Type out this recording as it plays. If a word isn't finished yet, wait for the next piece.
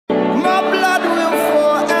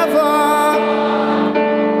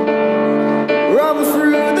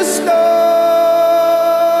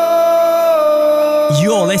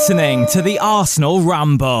listening to the Arsenal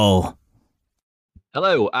Ramble.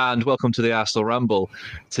 Hello and welcome to the Arsenal Ramble.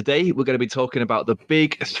 Today we're going to be talking about the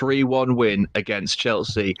big 3-1 win against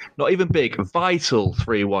Chelsea. Not even big, vital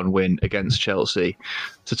 3-1 win against Chelsea.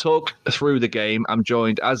 To talk through the game, I'm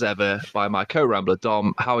joined as ever by my co-rambler,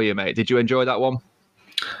 Dom. How are you, mate? Did you enjoy that one?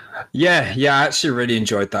 Yeah, I actually really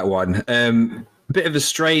enjoyed that one. Bit of a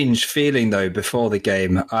strange feeling though before the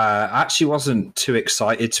game. I actually wasn't too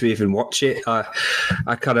excited to even watch it. I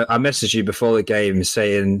messaged you before the game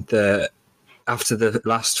saying that after the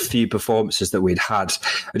last few performances that we'd had,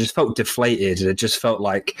 I just felt deflated, and it just felt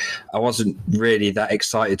like I wasn't really that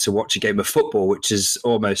excited to watch a game of football, which is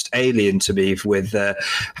almost alien to me with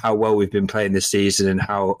how well we've been playing this season and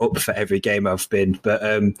how up for every game I've been. But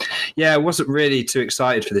I wasn't really too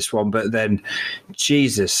excited for this one. But then,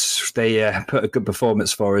 Jesus, they put a good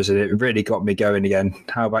performance for us, and it really got me going again.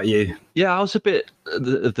 How about you? Yeah, I was a bit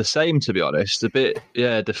the same, to be honest. A bit,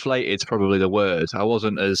 deflated is probably the word. I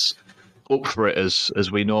wasn't as up for it as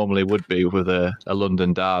we normally would be with a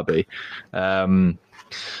London derby. I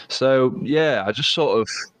just sort of,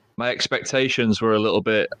 my expectations were a little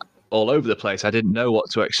bit all over the place. I didn't know what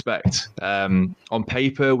to expect. On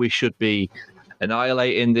paper, we should be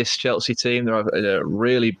annihilating this Chelsea team. They're in a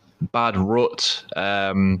really bad rut.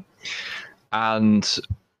 But on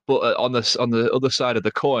the other side of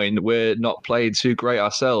the coin, we're not playing too great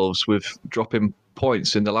ourselves with dropping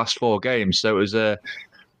points in the last 4 games. So it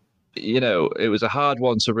was a hard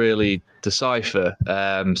one to really decipher.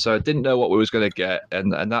 So I didn't know what we was going to get,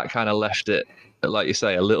 and that kind of left it, like you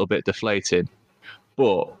say, a little bit deflated,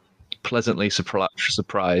 but pleasantly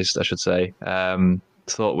surprised, I should say.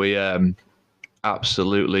 Thought we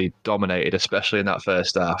absolutely dominated, especially in that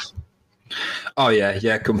first half. Oh,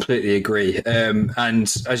 yeah, completely agree.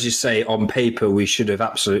 And as you say, on paper, we should have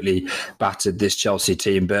absolutely battered this Chelsea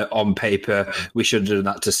team. But on paper, we should have done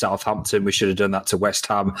that to Southampton. We should have done that to West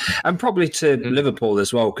Ham and probably to Liverpool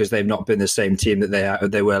as well, because they've not been the same team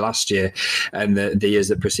that they were last year and the years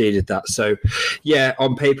that preceded that. So, yeah,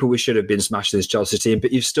 on paper, we should have been smashing this Chelsea team.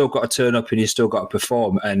 But you've still got to turn up and you've still got to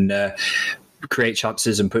perform and create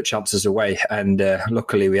chances and put chances away, and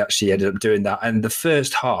luckily we actually ended up doing that. And the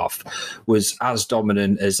first half was as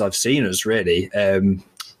dominant as I've seen us, really. In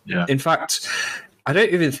fact, I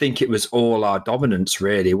don't even think it was all our dominance,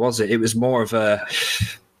 really, was it? It was more of us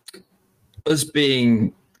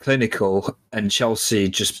being clinical and Chelsea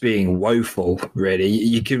just being woeful, really.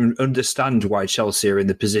 You can understand why Chelsea are in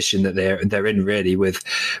the position that they're in, really, with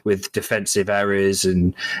defensive errors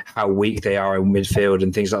and how weak they are in midfield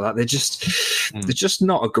and things like that. They're just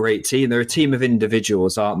not a great team. They're a team of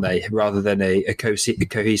individuals, aren't they, rather than a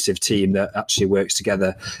cohesive team that actually works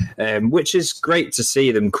together, which is great to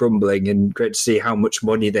see them crumbling and great to see how much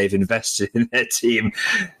money they've invested in their team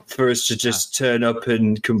for us to just turn up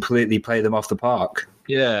and completely play them off the park.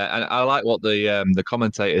 Yeah, and I like what the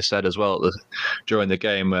commentator said as well during the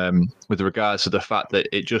game with regards to the fact that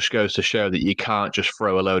it just goes to show that you can't just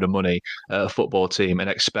throw a load of money at a football team and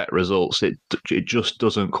expect results. It just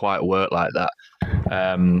doesn't quite work like that.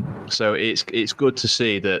 So it's good to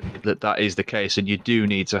see that is the case, and you do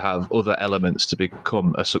need to have other elements to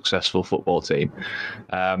become a successful football team.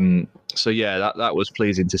 That was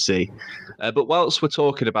pleasing to see. But whilst we're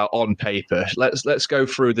talking about on paper, let's go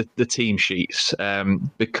through the team sheets,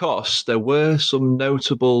 because there were some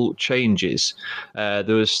notable changes.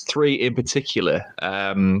 There was 3 in particular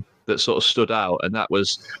that sort of stood out, and that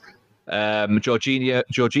was Jorginho,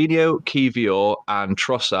 Kivior, and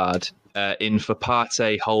Trossard in for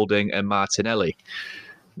Partey, Holding, and Martinelli.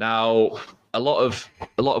 Now, a lot of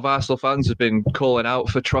Arsenal fans have been calling out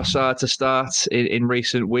for Trossard to start in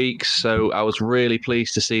recent weeks, so I was really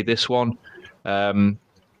pleased to see this one. I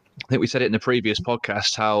think we said it in the previous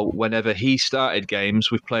podcast how whenever he started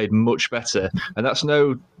games, we've played much better, and that's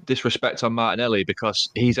no disrespect on Martinelli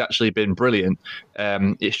because he's actually been brilliant.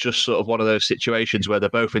 It's just sort of one of those situations where they're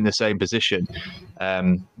both in the same position.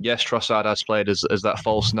 Yes, Trossard has played as that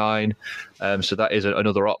false 9, so that is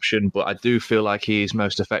another option, but I do feel like he's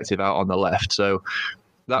most effective out on the left. So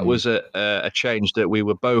that was a change that we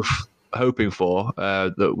were both hoping for,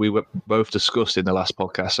 that we were both discussed in the last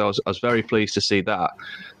podcast. So I was very pleased to see that.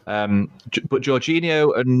 But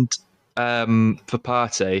Jorginho and for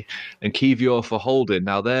Partey and Kivior for Holding,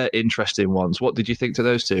 now they're interesting ones. What did you think to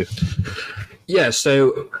those two? Yeah,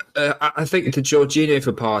 so I think the Jorginho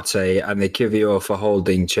for Partey and the Kivior for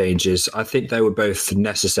Holding changes, I think they were both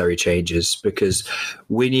necessary changes because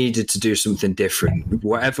we needed to do something different.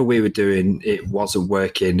 Whatever we were doing, it wasn't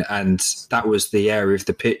working, and that was the area of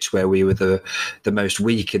the pitch where we were the most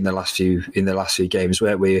weak in the last few games,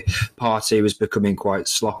 where Partey was becoming quite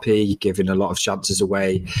sloppy, giving a lot of chances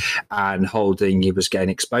away, and Holding, he was getting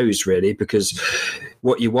exposed really, because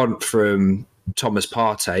what you want from Thomas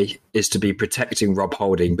Partey is to be protecting Rob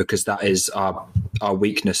Holding, because that is our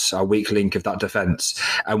weakness, our weak link of that defence.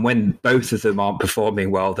 And when both of them aren't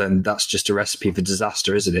performing well, then that's just a recipe for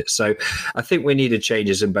disaster, isn't it? So I think we needed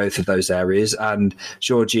changes in both of those areas. And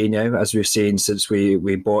Jorginho, as we've seen since we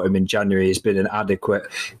bought him in January, has been an adequate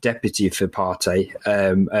deputy for Partey.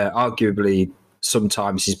 Arguably,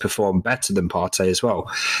 sometimes he's performed better than Partey as well.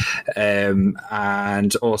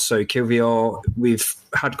 And also Kivior, we've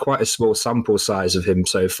had quite a small sample size of him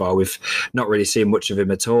so far. We've not really seen much of him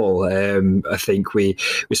at all. I think we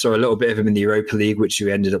saw a little bit of him in the Europa League, which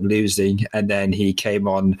we ended up losing. And then he came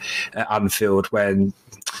on at Anfield when,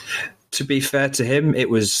 to be fair to him, it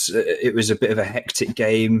was a bit of a hectic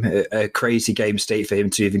game, a crazy game state for him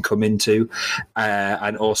to even come into,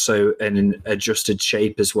 and also in an adjusted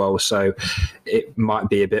shape as well. So it might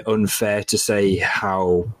be a bit unfair to say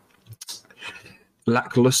how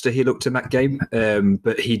lackluster he looked in that game,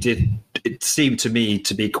 but he did. It seemed to me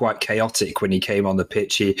to be quite chaotic when he came on the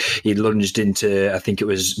pitch. He lunged into, I think it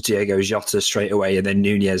was Diego Jota straight away, and then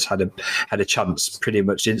Nunez had a chance pretty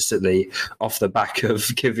much instantly off the back of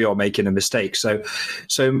Kivior making a mistake. So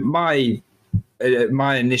my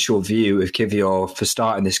initial view of Kivior for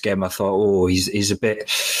starting this game, I thought,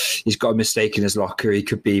 he's got a mistake in his locker. He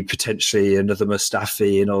could be potentially another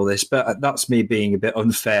Mustafi and all this, but that's me being a bit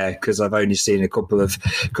unfair because I've only seen a couple of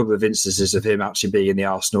instances of him actually being in the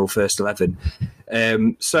Arsenal first 11.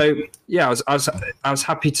 So yeah, I was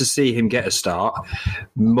happy to see him get a start,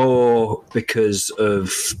 more because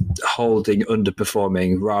of Holding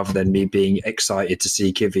underperforming rather than me being excited to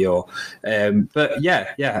see Kivior. But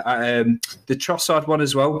the Trossard one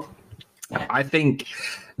as well. I think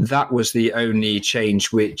that was the only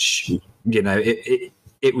change which,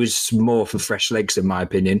 it was more for fresh legs, in my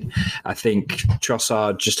opinion. I think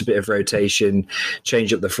Trossard, just a bit of rotation,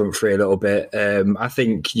 change up the front three a little bit. I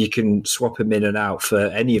think you can swap him in and out for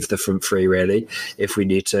any of the front three, really, if we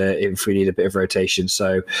need a bit of rotation.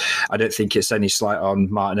 So I don't think it's any slight on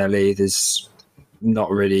Martinelli. There's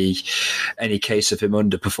not really any case of him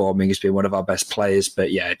underperforming. He's been one of our best players,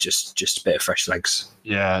 but yeah, just a bit of fresh legs.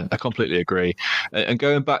 Yeah, I completely agree. And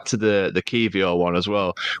going back to the Kivior one as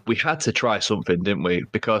well, we had to try something, didn't we?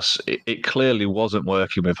 Because it clearly wasn't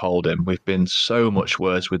working with Holding. We've been so much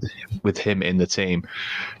worse with him in the team.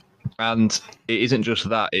 And it isn't just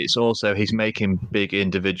that, it's also he's making big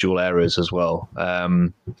individual errors as well.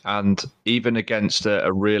 And even against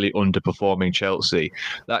a really underperforming Chelsea,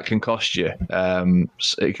 that can cost you.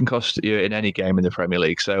 It can cost you in any game in the Premier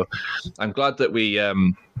League. So I'm glad that we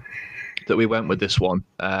went with this one.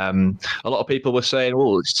 A lot of people were saying,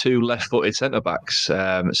 "Oh, it's two left-footed centre-backs.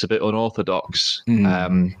 It's a bit unorthodox."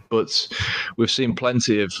 But we've seen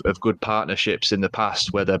plenty of good partnerships in the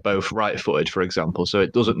past where they're both right-footed, for example. So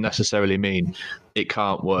it doesn't necessarily mean it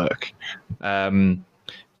can't work. And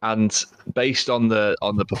based on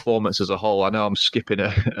the performance as a whole, I know I'm skipping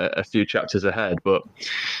a few chapters ahead, but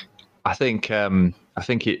I think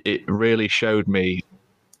it really showed me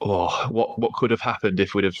what could have happened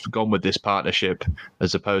if we'd have gone with this partnership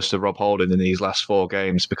as opposed to Rob Holding in these last 4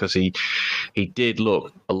 games, because he did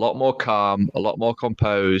look a lot more calm, a lot more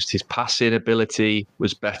composed. His passing ability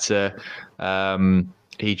was better.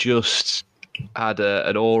 He just had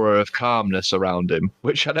an aura of calmness around him,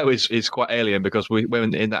 which I know is quite alien because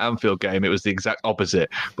when in the Anfield game, it was the exact opposite.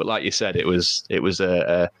 But like you said, it was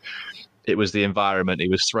the environment he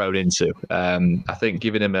was thrown into. I think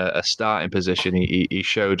giving him a starting position, he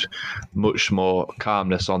showed much more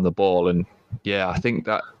calmness on the ball. And yeah, I think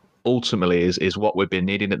that ultimately is what we've been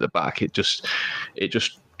needing at the back. It just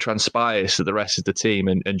transpires to the rest of the team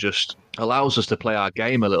and just allows us to play our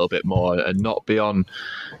game a little bit more and not be on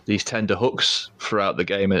these tender hooks throughout the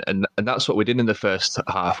game. And that's what we did in the first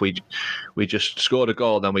half. We just scored a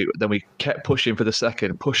goal, then we kept pushing for the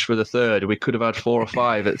second, pushed for the third. We could have had 4 or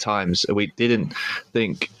 5 at times. We didn't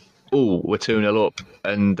think, we're 2-0 up,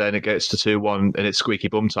 and then it gets to 2-1 and it's squeaky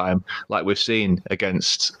bum time, like we've seen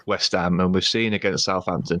against West Ham and we've seen against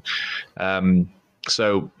Southampton.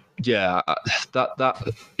 So yeah,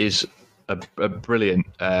 that is a brilliant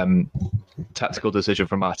tactical decision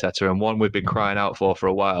from Arteta, and one we've been crying out for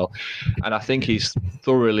a while. And I think he's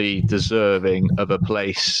thoroughly deserving of a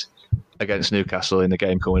place against Newcastle in the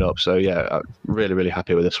game coming up. So yeah, I'm really, really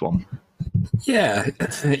happy with this one. Yeah,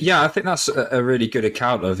 I think that's a really good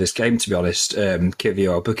account of this game, to be honest,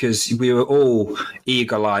 Kivior, because we were all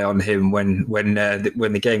eagle eye on him when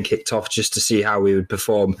the game kicked off, just to see how he would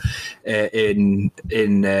perform in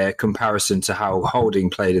comparison to how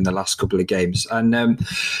Holding played in the last couple of games. And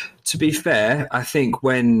to be fair, I think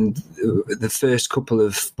when the first couple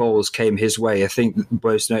of balls came his way, I think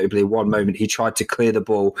most notably one moment he tried to clear the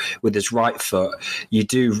ball with his right foot. You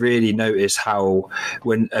do really notice how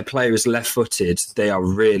when a player is left-footed, they are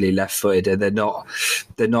really left-footed, and they're not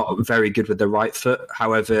very good with the right foot.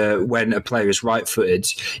 However, when a player is right-footed,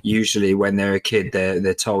 usually when they're a kid,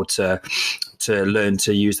 they're told to learn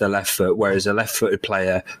to use their left foot, whereas a left-footed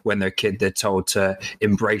player, when they're a kid, they're told to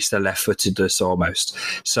embrace their left-footedness almost.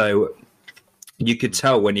 So you could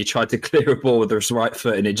tell when he tried to clear a ball with his right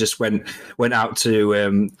foot and it just went out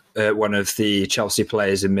to one of the Chelsea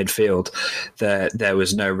players in midfield, there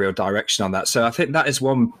was no real direction on that. So I think that is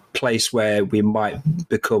one place where we might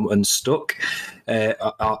become unstuck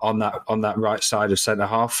on that right side of centre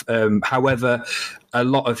half. However, a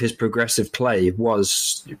lot of his progressive play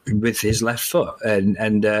was with his left foot,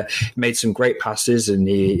 and made some great passes, and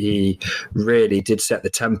he really did set the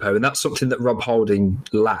tempo. And that's something that Rob Holding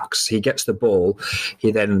lacks. He gets the ball,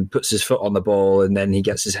 he then puts his foot on the ball, and then he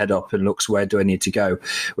gets his head up and looks, where do I need to go?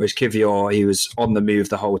 Whereas Kivior, he was on the move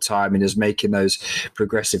the whole time and is making those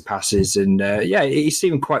progressive passes. And he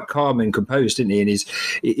seemed quite calm and composed, didn't he? And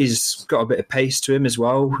he's got a bit of pace to him as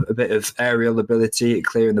well, a bit of aerial ability at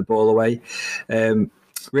clearing the ball away.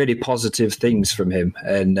 Really positive things from him,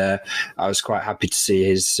 and I was quite happy to see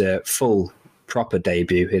his full proper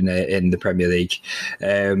debut in the Premier League.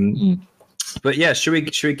 But yeah, should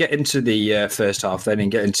we get into the first half then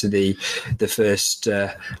and get into the first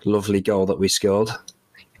lovely goal that we scored?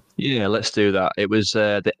 Yeah, let's do that. It was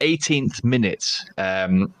the 18th minute.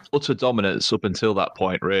 Utter dominance up until that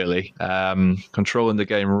point, really. Controlling the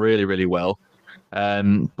game really, really well.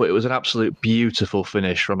 But it was an absolute beautiful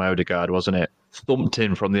finish from Ødegaard, wasn't it? Thumped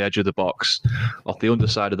in from the edge of the box, off the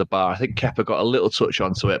underside of the bar. I think Kepa got a little touch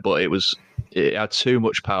onto it, but it had too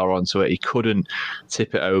much power onto it. He couldn't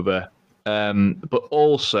tip it over. But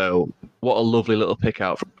also, what a lovely little pick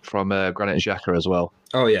out from Granit Xhaka as well.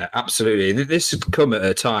 Oh yeah, absolutely. This had come at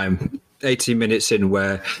a time, 18 minutes in,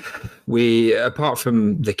 where we, apart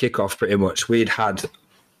from the kickoff, pretty much, we'd had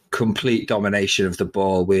complete domination of the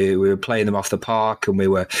ball. We were playing them off the park, and we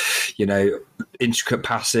were, intricate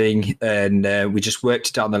passing, and we just worked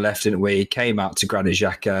it down the left, didn't we? He came out to Granit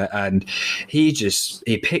Xhaka, and he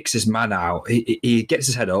picks his man out. He gets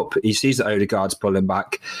his head up. He sees that Ødegaard's pulling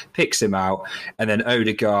back, picks him out, and then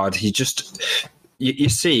Ødegaard, he just... You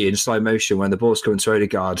see in slow motion when the ball's coming to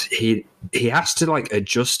Ødegaard, he has to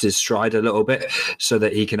adjust his stride a little bit so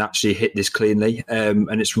that he can actually hit this cleanly.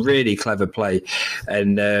 And it's really clever play.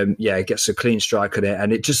 And it gets a clean strike on it.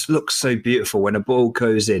 And it just looks so beautiful when a ball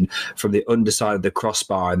goes in from the underside of the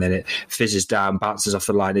crossbar and then it fizzes down, bounces off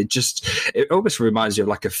the line. It almost reminds you of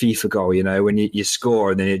like a FIFA goal, when you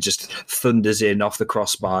score and then it just thunders in off the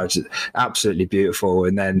crossbar. It's absolutely beautiful.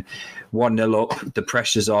 And then 1-0 up, the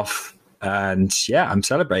pressure's off. And I'm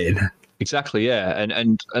celebrating. Exactly, yeah.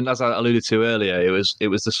 And as I alluded to earlier, it was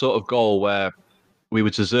the sort of goal where we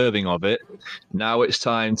were deserving of it. Now it's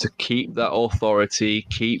time to keep that authority,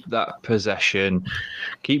 keep that possession,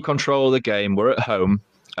 keep control of the game. We're at home.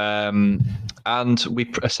 And we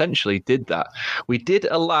essentially did that. We did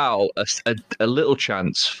allow a little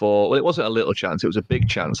chance it wasn't a little chance, it was a big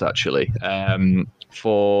chance actually,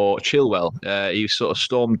 for Chilwell. He sort of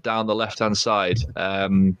stormed down the left-hand side.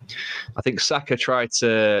 I think Saka tried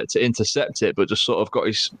to intercept it, but just sort of got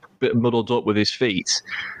his bit muddled up with his feet.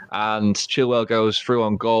 And Chilwell goes through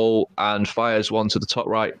on goal and fires one to the top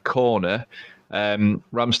right corner.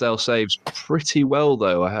 Ramsdale saves pretty well,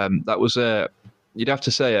 though. That was you'd have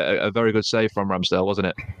to say a very good save from Ramsdale, wasn't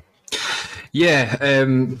it? Yeah,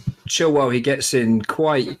 Chilwell, he gets in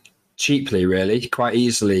quite cheaply, really, quite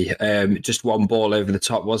easily. Just one ball over the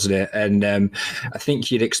top, wasn't it? And I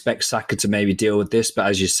think you'd expect Saka to maybe deal with this, but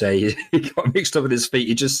as you say, he got mixed up with his feet.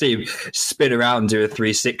 You just see him spin around, do a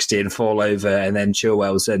 360 and fall over, and then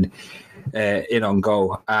Chilwell's in on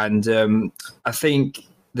goal. And I think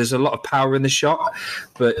there's a lot of power in the shot,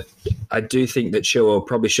 but I do think that Chilwell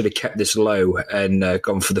probably should have kept this low and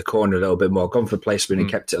gone for the corner a little bit more, gone for placement and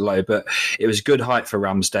kept it low. But it was good height for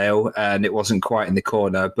Ramsdale, and it wasn't quite in the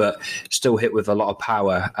corner, but still hit with a lot of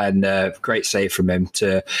power, and great save from him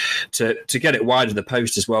to get it wide of the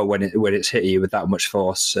post as well when it's hit you with that much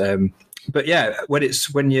force. But yeah,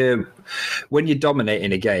 when you're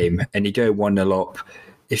dominating a game and you go 1-0 up,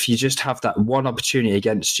 if you just have that one opportunity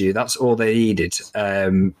against you, that's all they needed.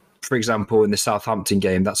 For example, in the Southampton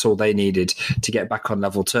game, that's all they needed to get back on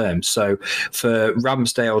level terms. So for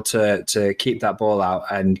Ramsdale to keep that ball out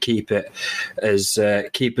and keep us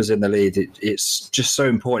in the lead, it's just so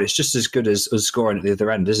important. It's just as good as scoring at the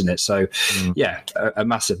other end, isn't it? So, yeah, a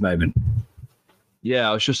massive moment. Yeah,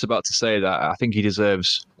 I was just about to say that. I think he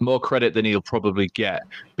deserves more credit than he'll probably get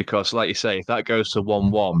because, like you say, if that goes to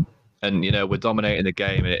 1-1 and, we're dominating the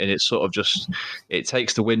game and it's sort of it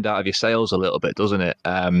takes the wind out of your sails a little bit, doesn't it?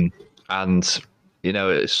 And,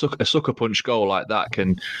 a sucker punch goal like that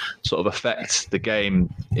can sort of affect the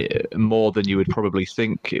game more than you would probably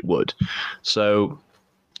think it would. So,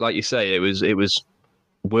 like you say, it was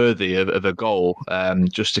worthy of a goal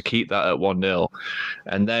just to keep that at 1-0,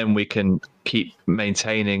 and then we can keep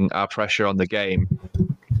maintaining our pressure on the game.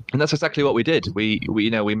 And that's exactly what we did. We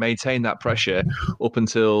maintained that pressure up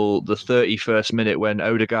until the 31st minute when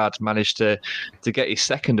Ødegaard managed to get his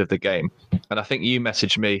second of the game. And I think you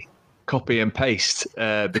messaged me, copy and paste,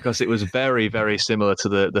 because it was very, very similar to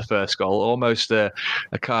the first goal, almost a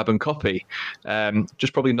carbon copy.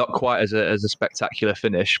 Just probably not quite as a spectacular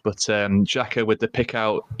finish, but Xhaka with the pick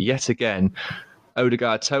out yet again.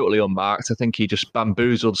 Ødegaard totally unmarked. I think he just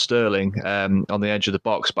bamboozled Sterling on the edge of the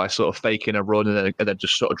box by sort of faking a run and then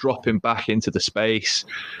just sort of dropping back into the space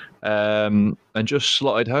and just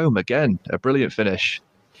slotted home again. A brilliant finish.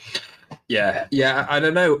 Yeah. I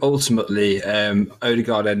don't know. Ultimately,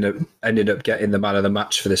 Ødegaard ended up getting the man of the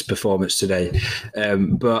match for this performance today.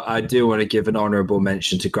 But I do want to give an honourable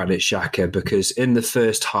mention to Granit Xhaka because in the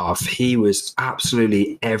first half, he was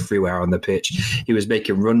absolutely everywhere on the pitch. He was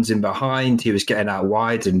making runs in behind. He was getting out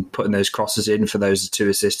wide and putting those crosses in for those 2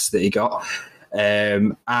 assists that he got.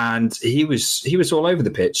 And he was all over the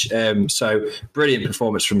pitch. So brilliant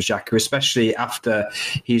performance from Xhaka, especially after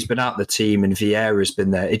he's been out the team and Vieira's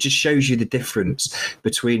been there. It just shows you the difference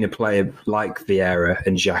between a player like Vieira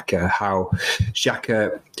and Xhaka. How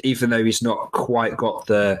Xhaka, even though he's not quite got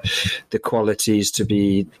the qualities to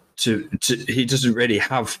be. He doesn't really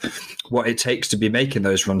have what it takes to be making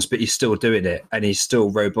those runs, but he's still doing it, and he's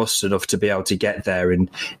still robust enough to be able to get there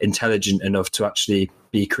and intelligent enough to actually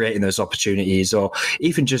be creating those opportunities, or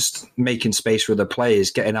even just making space for other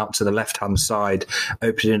players, getting out to the left-hand side,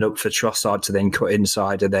 opening up for Trossard to then cut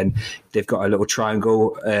inside, and then they've got a little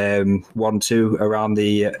triangle 1-2 around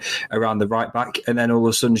the right back, and then all of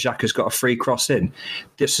a sudden Xhaka's got a free cross in.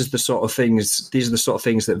 These are the sort of things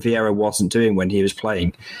that Vieira wasn't doing when he was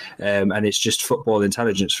playing, and it's just football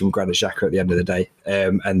intelligence from Granit Xhaka at the end of the day,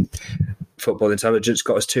 and football intelligence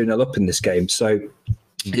got us 2-0 up in this game. So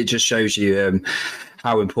it just shows you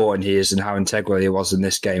how important he is and how integral he was in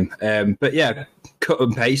this game. But yeah,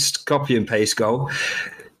 copy and paste goal.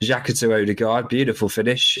 Xhaka to Ødegaard, beautiful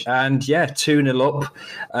finish. And yeah, 2-0 up.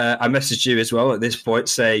 I messaged you as well at this point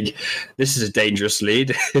saying, this is a dangerous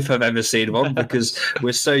lead if I've ever seen one, because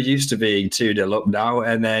we're so used to being 2-0 up now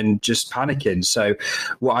and then just panicking. So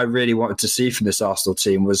what I really wanted to see from this Arsenal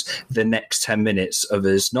team was the next 10 minutes of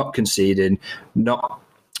us not conceding, not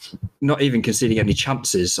even conceding any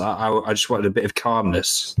chances. I just wanted a bit of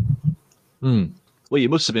calmness. Well, you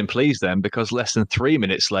must have been pleased then, because less than 3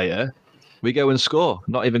 minutes later, we go and score.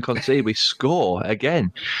 Not even concede, we score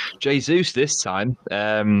again. Jesus this time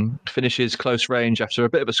finishes close range after a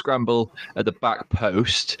bit of a scramble at the back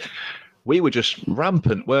post. We were just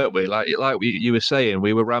rampant, weren't we? Like you were saying,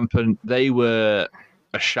 we were rampant. They were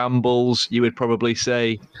a shambles, you would probably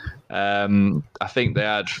say. I think they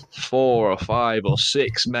had 4 or 5 or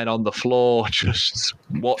 6 men on the floor just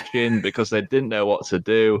watching because they didn't know what to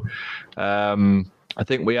do. I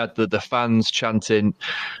think we had the fans chanting,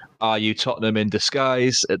 "Are you Tottenham in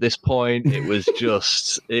disguise?" At this point, it was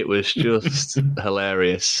just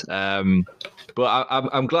hilarious. But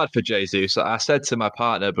I'm glad for Jesus. I said to my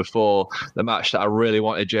partner before the match that I really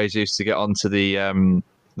wanted Jesus to get onto the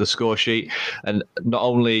score sheet, and not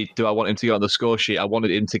only do I want him to get on the score sheet, I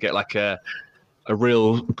wanted him to get like a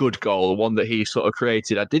real good goal, one that he sort of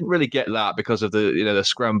created. I didn't really get that because of the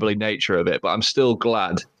scrambling nature of it, but I'm still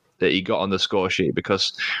glad that he got on the score sheet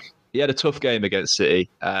because he had a tough game against City,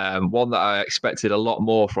 one that I expected a lot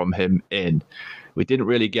more from him in. We didn't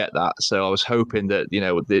really get that, so I was hoping that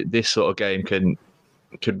this sort of game could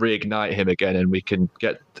reignite him again, and we can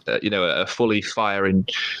get a fully firing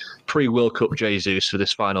pre-World Cup Jesus for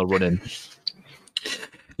this final run-in.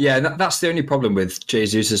 Yeah, that's the only problem with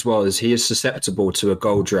Jesus as well, is he is susceptible to a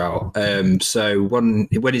goal drought. So when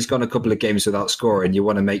he's gone a couple of games without scoring, you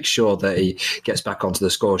want to make sure that he gets back onto the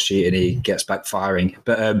score sheet and he gets back firing.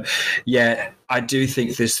 But yeah, I do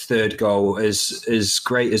think this third goal is as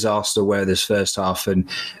great as Arsenal were this first half, and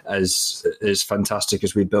as fantastic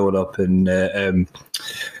as we build up, and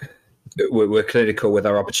we're clinical with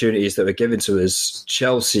our opportunities that were given to us.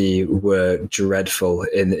 Chelsea were dreadful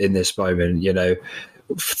in this moment. You know,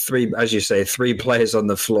 as you say, three players on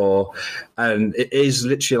the floor, and it is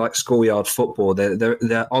literally like schoolyard football.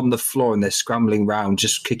 They're on the floor and they're scrambling around,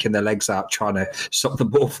 just kicking their legs out, trying to stop the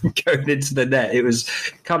ball from going into the net. It was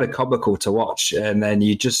kind of comical to watch. And then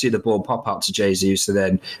you just see the ball pop out to Jesus, and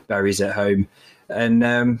then buries it home. And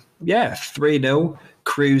 3-0,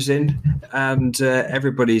 cruising, and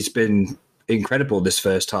everybody's been incredible this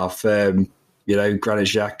first half. Granit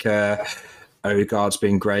Xhaka, Ødegaard's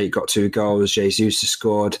been great, got 2 goals. Jesus has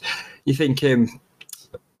scored. You're thinking,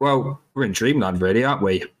 well, we're in dreamland, really, aren't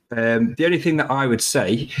we? The only thing that I would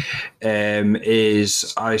say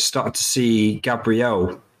is I started to see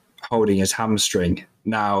Gabriel holding his hamstring.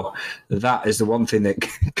 Now, that is the one thing that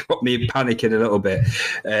got me panicking a little bit,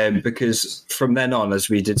 because from then on, as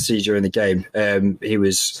we did see during the game, he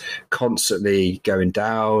was constantly going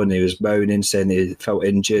down. He was moaning, saying he felt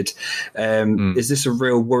injured. Is this a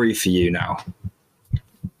real worry for you now?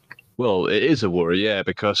 Well, it is a worry, yeah,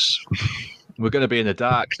 because we're going to be in the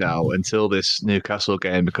dark now until this Newcastle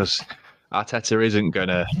game, because Arteta isn't going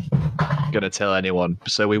to tell anyone,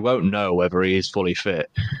 so we won't know whether he is fully fit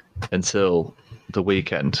until the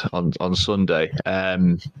weekend on Sunday.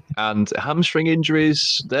 And hamstring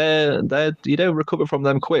injuries, they you don't recover from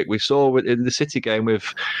them quick. We saw in the City game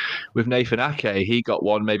with Nathan Ake, he got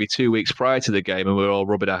one maybe 2 weeks prior to the game, and we were all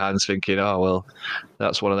rubbing our hands thinking, oh well,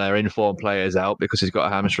 that's one of their informed players out because he's got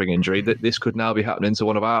a hamstring injury. This could now be happening to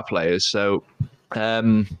one of our players. So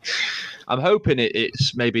I'm hoping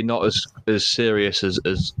it's maybe not as serious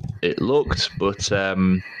as it looked, but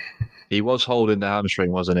he was holding the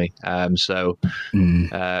hamstring, wasn't he?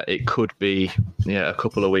 It could be a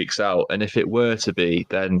couple of weeks out. And if it were to be,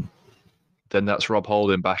 then that's Rob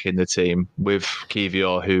Holding back in the team with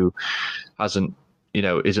Kivior, who isn't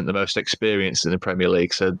the most experienced in the Premier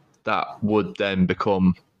League. So that would then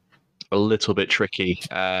become a little bit tricky,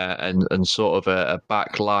 and sort of a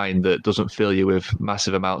back line that doesn't fill you with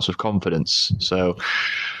massive amounts of confidence. So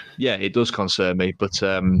yeah, it does concern me, but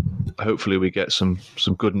hopefully we get some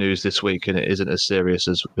good news this week and it isn't as serious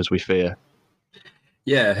as we fear.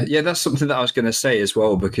 Yeah, that's something that I was going to say as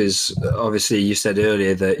well, because obviously you said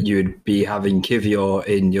earlier that you would be having Kivior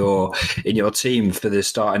in your team for the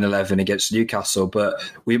starting 11 against Newcastle, but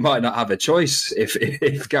we might not have a choice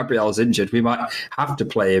if Gabriel's injured. We might have to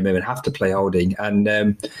play him and have to play Holding, and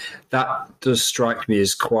that does strike me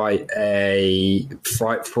as quite a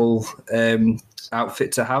frightful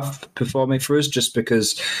outfit to have performing for us, just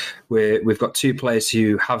because we've got 2 players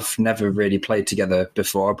who have never really played together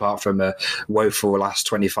before, apart from a woeful last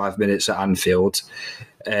 25 minutes at Anfield.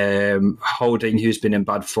 Holding, who's been in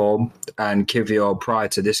bad form, and Kivior prior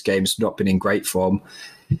to this game's not been in great form.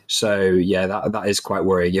 So yeah, that is quite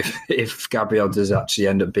worrying if Gabriel does actually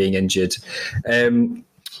end up being injured.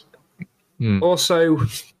 Also,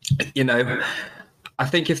 I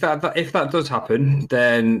think if that does happen,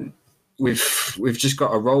 then we've just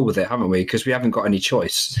got to roll with it, haven't we? Because we haven't got any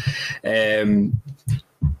choice. It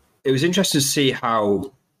was interesting to see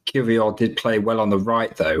how Kivior did play well on the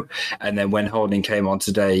right, though, and then when Holding came on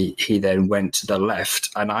today, he then went to the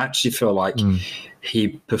left, and I actually feel like he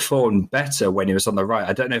performed better when he was on the right.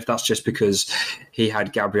 I don't know if that's just because he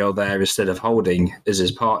had Gabriel there instead of Holding as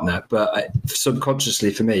his partner, but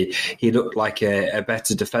subconsciously for me, he looked like a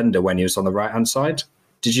better defender when he was on the right-hand side.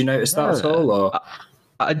 Did you notice that at all? Or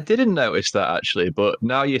I didn't notice that, actually, but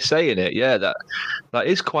now you're saying it, yeah, that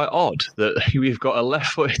is quite odd that we've got a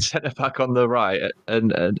left-footed centre-back on the right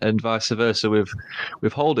and vice versa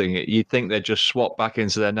with Holding. You'd think they'd just swap back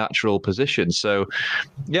into their natural position. So,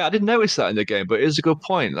 yeah, I didn't notice that in the game, but it is a good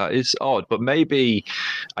point. That is odd, but maybe,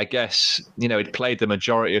 I guess, he'd played the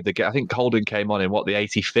majority of the game. I think Holding came on in, the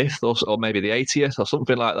 85th or maybe the 80th or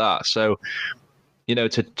something like that. So,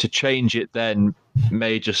 to change it then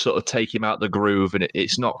may just sort of take him out the groove, and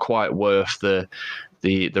it's not quite worth the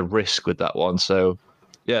risk with that one. So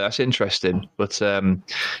yeah, that's interesting. But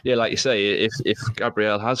like you say, if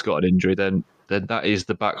Gabriel has got an injury, then that is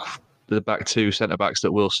the back 2 centre backs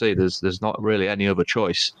that we'll see. There's not really any other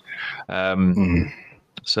choice.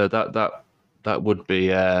 So that would be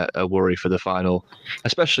a worry for the final,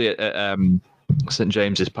 especially at St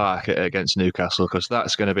James's Park against Newcastle, because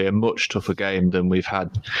that's going to be a much tougher game than we've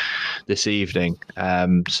had this evening.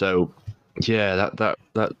 So yeah,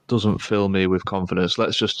 that doesn't fill me with confidence.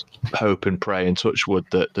 Let's just hope and pray and touch wood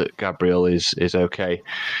that Gabriel is okay.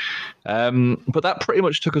 But that pretty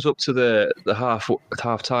much took us up to the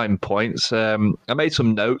half time points. I made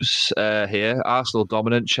some notes here. Arsenal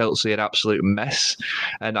dominant, Chelsea an absolute mess,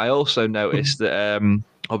 and I also noticed that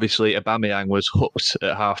obviously Aubameyang was hooked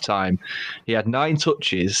at half time. He had 9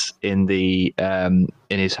 touches in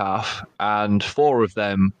his half, and 4 of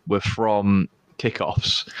them were from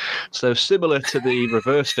kickoffs. So similar to the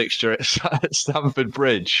reverse fixture at Stamford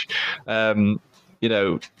Bridge, earlier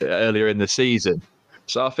in the season.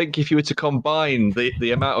 So I think if you were to combine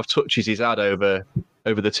the amount of touches he's had over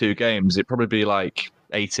the 2 games, it'd probably be like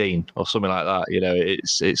 18 or something like that.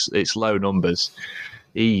 It's low numbers.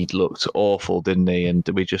 He looked awful, didn't he? And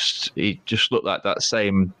he just looked like that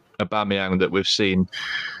same Aubameyang that we've seen.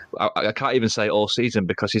 I can't even say all season,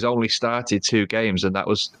 because he's only started 2 games, and that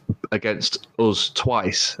was against us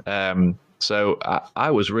twice. So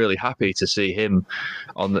I was really happy to see him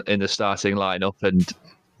in the starting lineup, and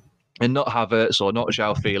not Havertz or not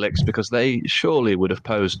João Felix, because they surely would have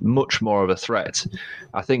posed much more of a threat.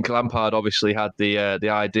 I think Lampard obviously had the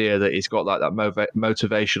idea that he's got that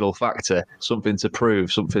motivational factor, something to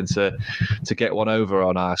prove, something to get one over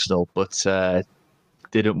on Arsenal, but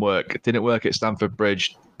didn't work. Didn't work at Stamford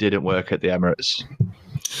Bridge, didn't work at the Emirates.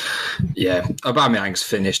 Yeah, Aubameyang's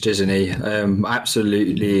finished, isn't he?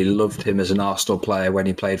 Absolutely loved him as an Arsenal player when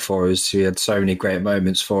he played for us. He had so many great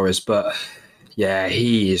moments for us, but yeah,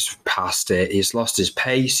 he's past it. He's lost his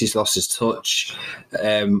pace. He's lost his touch.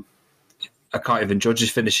 I can't even judge his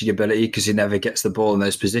finishing ability, because he never gets the ball in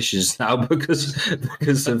those positions now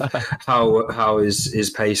because of how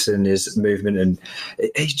his pace and his movement, and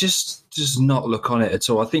he just does not look on it at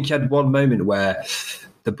all. I think he had one moment where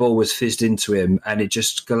the ball was fizzed into him and it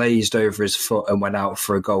just glazed over his foot and went out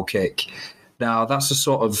for a goal kick. Now, that's the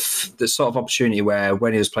sort of opportunity where,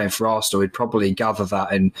 when he was playing for Arsenal, he'd probably gather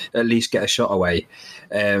that and at least get a shot away.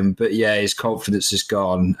 But yeah, his confidence is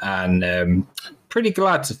gone, and pretty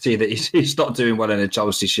glad to see that he's not doing well in a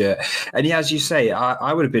Chelsea shirt. And yeah, as you say,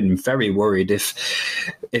 I would have been very worried if,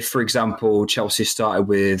 for example, Chelsea started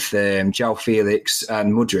with João Felix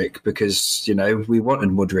and Mudryk, because we wanted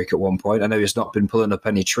Mudryk at one point. I know he's not been pulling up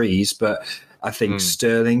any trees, but I think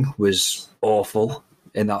Sterling was awful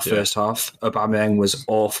in that first half. Aubameyang was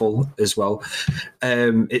awful as well.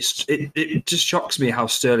 It just shocks me how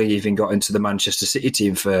Sterling even got into the Manchester City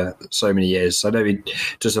team for so many years. I know he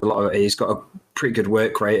does he's got a pretty good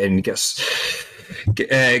work rate and gets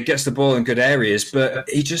the ball in good areas, but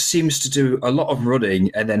he just seems to do a lot of running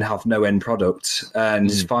and then have no end product, and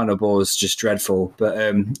his final ball is just dreadful. But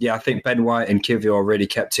I think Ben White and Kivior really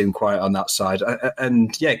kept him quiet on that side,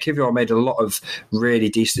 and Kivior made a lot of really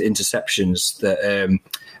decent interceptions that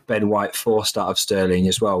Ben White forced out of Sterling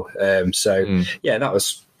as well. That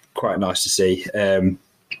was quite nice to see.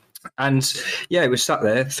 And it was sat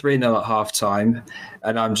there 3-0 at half time,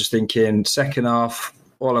 and I'm just thinking, second half,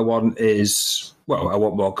 all I want is, I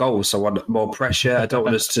want more goals. I want more pressure. I don't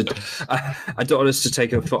want us to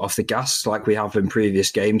take a foot off the gas like we have in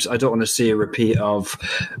previous games. I don't want to see a repeat of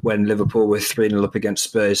when Liverpool were 3-0 up against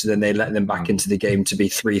Spurs and then they let them back into the game to be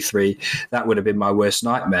 3-3. That would have been my worst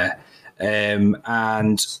nightmare.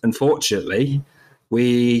 And unfortunately,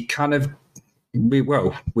 we did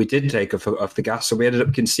take a foot off the gas, so we ended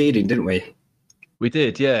up conceding, didn't we? We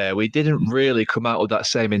did, yeah. We didn't really come out with that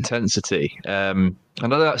same intensity. I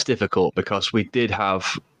know that's difficult because we did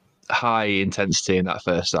have high intensity in that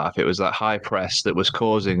first half. It was that high press that was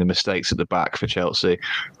causing the mistakes at the back for Chelsea,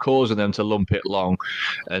 causing them to lump it long,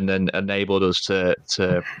 and then enabled us to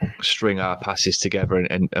string our passes together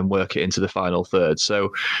and work it into the final third.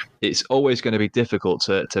 So it's always going to be difficult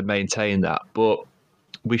to maintain that. But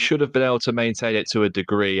we should have been able to maintain it to a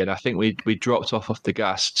degree, and I think we dropped off the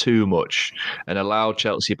gas too much and allowed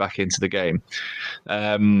Chelsea back into the game.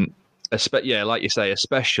 Like you say,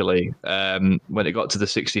 especially when it got to the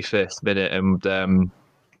 65th minute, and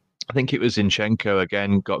I think it was Zinchenko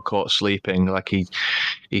again got caught sleeping, like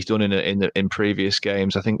he's done in previous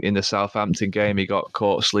games. I think in the Southampton game he got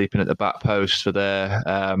caught sleeping at the back post for their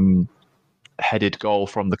headed goal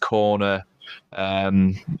from the corner.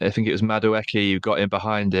 I think it was Madueke who got in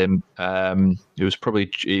behind him. He was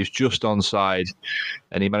just onside,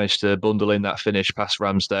 and he managed to bundle in that finish past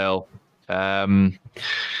Ramsdale. A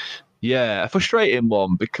frustrating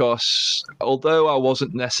one, because although I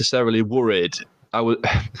wasn't necessarily worried, I'm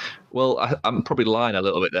probably lying a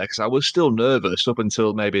little bit there, because I was still nervous up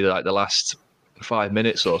until maybe like the last 5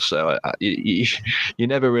 minutes or so. You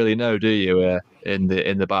never really know, do you? In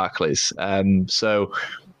the Barclays. So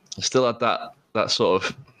I still had that sort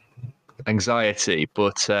of anxiety,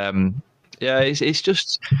 but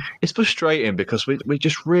it's frustrating because we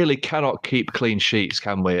just really cannot keep clean sheets,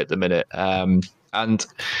 can we, at the minute? And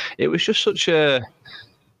it was just such a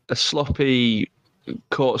sloppy,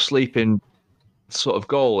 caught sleeping sort of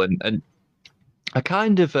goal, and I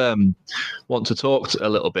kind of want to talk a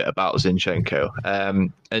little bit about Zinchenko.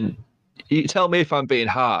 And you tell me if I'm being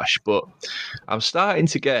harsh, but I'm starting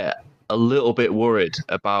to get a little bit worried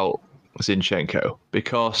about Zinchenko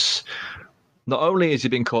because not only has he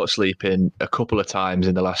been caught sleeping a couple of times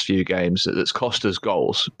in the last few games that's cost us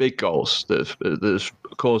goals, big goals that have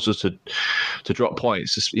caused us to drop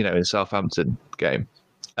points, in the Southampton game.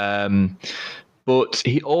 But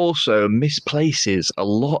he also misplaces a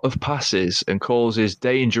lot of passes and causes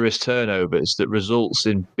dangerous turnovers that results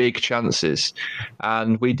in big chances.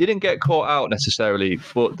 And we didn't get caught out necessarily,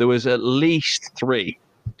 but there was at least 3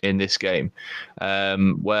 in this game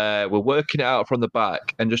where we're working it out from the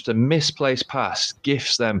back and just a misplaced pass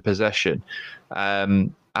gifts them possession.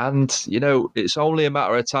 And it's only a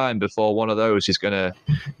matter of time before one of those is gonna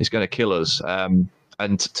kill us.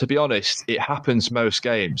 And to be honest, it happens most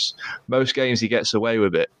games. Most games he gets away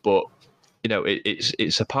with it, but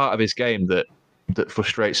it's a part of his game that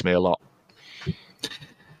frustrates me a lot.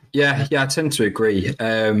 Yeah, I tend to agree.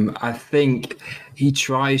 I think he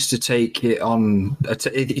tries to take it on.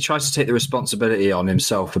 He tries to take the responsibility on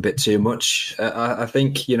himself a bit too much. I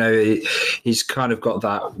think he's kind of got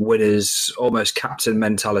that winner's almost captain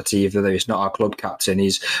mentality. Even though he's not our club captain,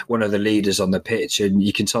 he's one of the leaders on the pitch, and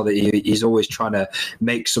you can tell that he's always trying to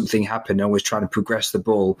make something happen, always trying to progress the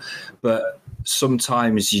ball, but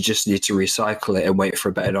sometimes you just need to recycle it and wait for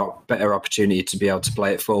a better opportunity to be able to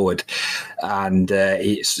play it forward. And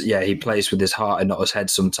he plays with his heart and not his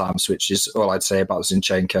head sometimes, which is all I'd say about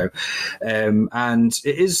Zinchenko. And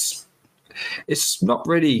it's not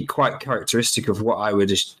really quite characteristic of what I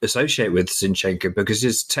would associate with Zinchenko, because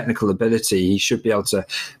his technical ability, he should be able to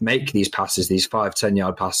make these passes, these 5-10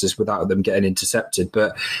 yard passes, without them getting intercepted.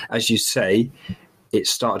 But as you say, it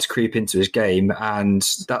started to creep into his game, and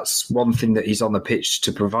that's one thing that he's on the pitch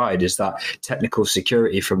to provide, is that technical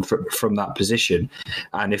security from that position.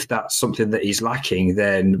 And if that's something that he's lacking,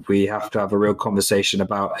 then we have to have a real conversation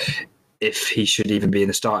about if he should even be in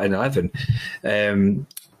the starting 11.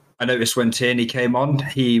 I noticed when Tierney came on,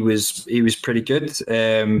 he was pretty good.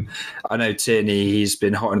 I know Tierney, he's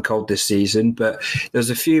been hot and cold this season, but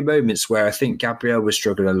there's a few moments where I think Gabriel was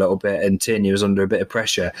struggling a little bit and Tierney was under a bit of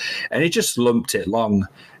pressure, and he just lumped it long.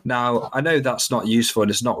 Now, I know that's not useful and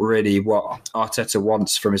it's not really what Arteta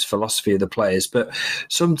wants from his philosophy of the players, but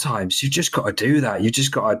sometimes you've just got to do that. You've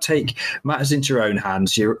just got to take matters into your own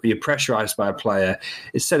hands. You're pressurised by a player.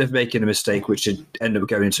 Instead of making a mistake which would end up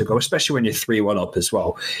going into a goal, especially when you're 3-1 up as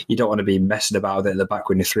well. You don't want to be messing about with it at the back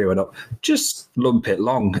when you're 3-1 up. Just lump it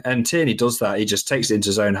long. And Tierney does that. He just takes it into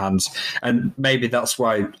his own hands. And maybe that's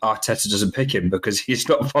why Arteta doesn't pick him, because he's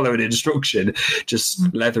not following instruction,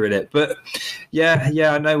 just leathering it. But yeah,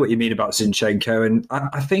 I know what you mean about Zinchenko, and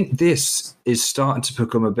I think this is starting to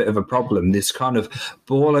become a bit of a problem. This kind of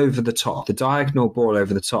ball over the top, the diagonal ball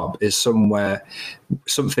over the top, is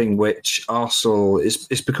something which Arsenal is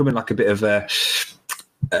becoming like a bit of a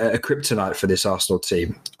kryptonite for this Arsenal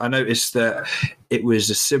team. I noticed that it was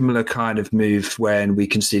a similar kind of move when we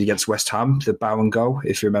conceded against West Ham, the Bowen goal,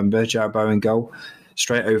 if you remember, Jarrod Bowen goal.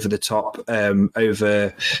 Straight over the top,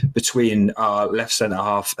 over between our left centre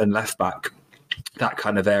half and left back. That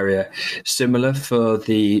kind of area. Similar for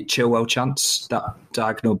the Chilwell chance, that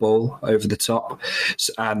diagonal ball over the top.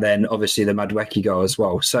 And then obviously the Madueke goal as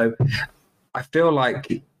well. So I feel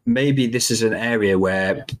like maybe this is an area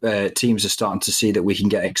where teams are starting to see that we can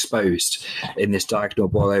get exposed in this diagonal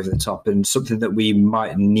ball over the top, and something that we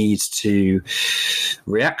might need to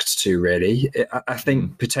react to, really. I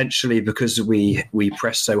think potentially because we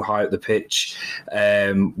press so high up the pitch,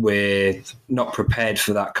 we're not prepared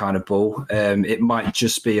for that kind of ball. It might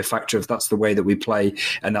just be a factor of that's the way that we play,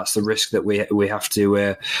 and that's the risk that we have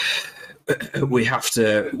to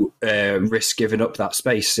risk giving up that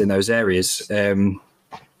space in those areas.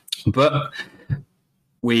 But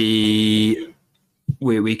we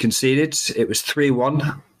conceded. It was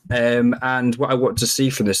 3-1. And what I want to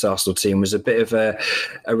see from this Arsenal team was a bit of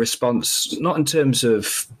a response, not in terms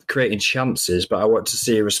of creating chances, but I want to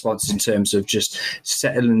see a response in terms of just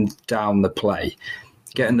settling down the play.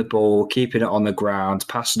 getting the ball, keeping it on the ground,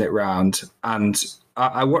 passing it round. And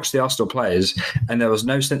I watched the Arsenal players, and there was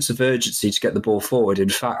no sense of urgency to get the ball forward. In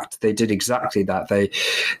fact, they did exactly that.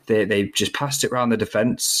 They just passed it around the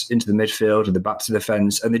defence into the midfield and the back to the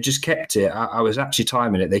defence, and they just kept it. I was actually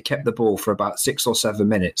timing it. They kept the ball for about 6 or 7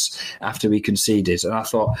 minutes after we conceded, and I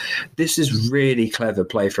thought, this is really clever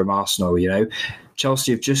play from Arsenal.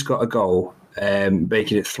 Chelsea have just got a goal,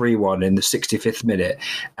 making it 3-1 in the 65th minute,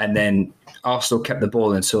 and then Arsenal kept the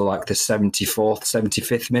ball until like the 74th,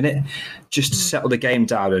 75th minute, just to settle the game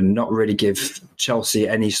down and not really give Chelsea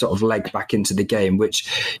any sort of leg back into the game,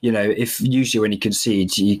 which, if usually when you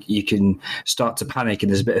concede, you can start to panic and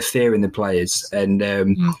there's a bit of fear in the players, and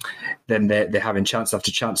then they're having chance after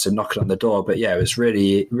chance and knocking on the door. But yeah, it was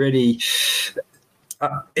really, really,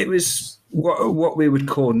 it was what we would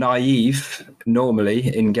call naive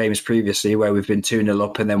normally in games previously, where we've been 2-0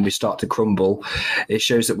 up and then we start to crumble. It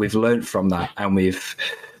shows that we've learned from that, and we've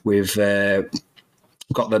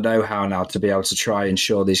got the know-how now to be able to try and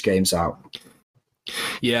shore these games out.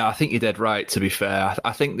 Yeah, I think you're dead right, to be fair.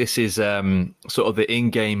 I think this is sort of the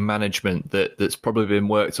in-game management that's probably been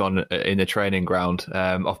worked on in the training ground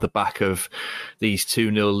off the back of these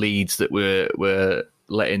 2-0 leads that we're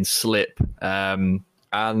letting slip.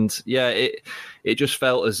 And yeah, it just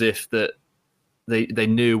felt as if that they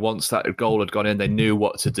knew once that goal had gone in, they knew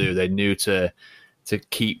what to do. They knew to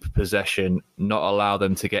keep possession, not allow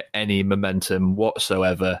them to get any momentum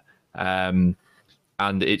whatsoever. And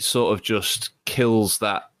it sort of just kills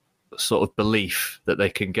that sort of belief that they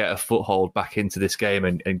can get a foothold back into this game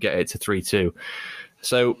and get it to 3-2.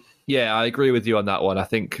 So yeah, I agree with you on that one. I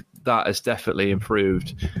think that has definitely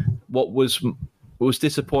improved. What was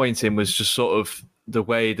disappointing was just sort of the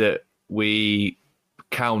way that we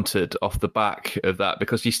countered off the back of that,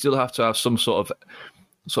 because you still have to have some sort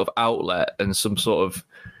of outlet and some sort of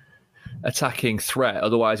attacking threat.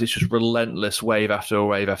 Otherwise, it's just relentless wave after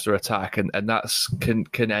wave after attack, and that's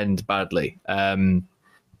can end badly.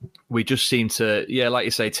 We just seem to, like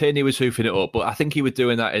you say, Tierney was hoofing it up, but I think he was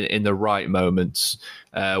doing that in the right moments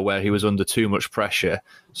where he was under too much pressure.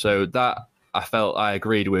 So that I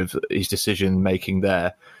agreed with his decision making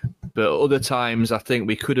there. But other times, I think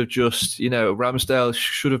we could have just, Ramsdale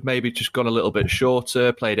should have maybe just gone a little bit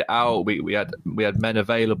shorter, played it out. We had men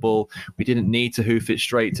available. We didn't need to hoof it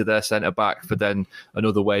straight to their centre back for then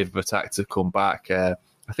another wave of attack to come back. I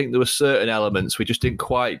think there were certain elements we just didn't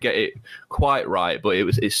quite get it quite right, but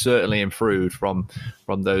it's certainly improved from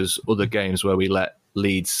those other games where we let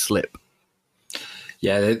leads slip.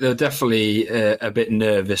 Yeah, they were definitely a bit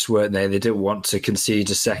nervous, weren't they? They didn't want to concede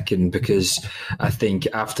a second, because I think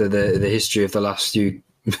after the history of the last few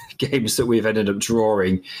games that we've ended up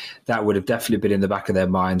drawing, that would have definitely been in the back of their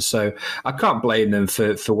minds. So I can't blame them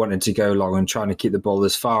for wanting to go long and trying to keep the ball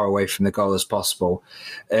as far away from the goal as possible.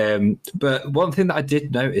 But one thing that I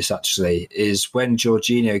did notice, actually, is when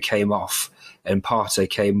Jorginho came off and Partey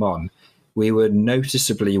came on, we were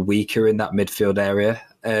noticeably weaker in that midfield area.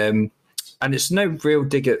 And it's no real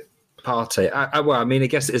dig at Partey. I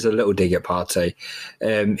guess it is a little dig at Partey.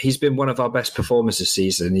 He's been one of our best performers this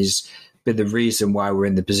season. He's been the reason why we're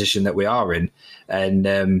in the position that we are in.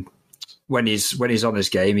 And when he's on his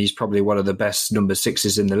game, he's probably one of the best number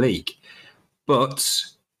 6s in the league. But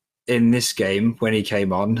in this game, when he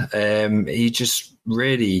came on, he just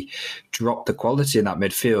really dropped the quality in that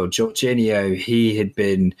midfield. Jorginho, he had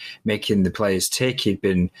been making the players tick. He'd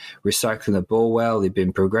been recycling the ball well. He'd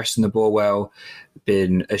been progressing the ball well,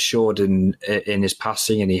 been assured in his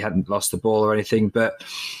passing, and he hadn't lost the ball or anything. But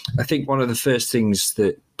I think one of the first things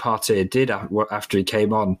that Partey did after he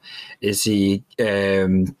came on is he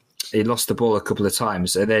lost the ball a couple of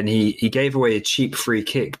times, and then he gave away a cheap free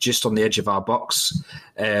kick just on the edge of our box,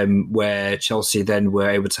 where Chelsea then were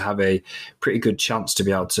able to have a pretty good chance to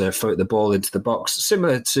be able to float the ball into the box,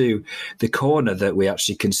 similar to the corner that we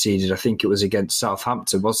actually conceded. I think it was against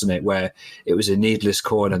Southampton, wasn't it, where it was a needless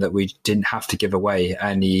corner that we didn't have to give away,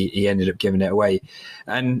 and he ended up giving it away.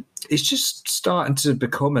 And it's just starting to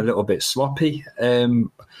become a little bit sloppy.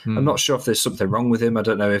 I'm not sure if there's something wrong with him. I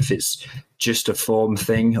don't know if it's just a form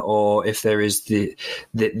thing, or if there is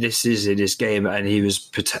this is in his game and he was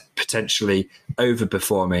potentially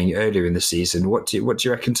overperforming earlier in the season. What do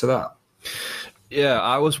you reckon to that? Yeah,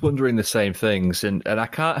 I was wondering the same things, and I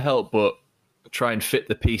can't help but try and fit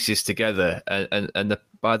the pieces together. And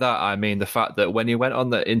by that I mean the fact that when he went on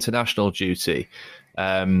the international duty,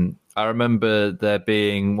 I remember there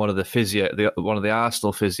being one of the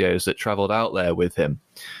Arsenal physios that travelled out there with him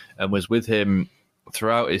and was with him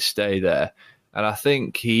throughout his stay there. And I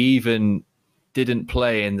think he even didn't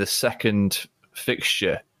play in the second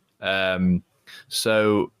fixture.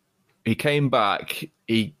 So he came back,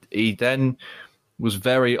 he then was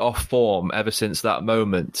very off form ever since that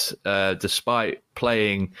moment, despite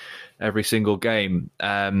playing every single game.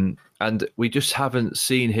 And we just haven't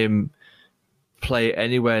seen him play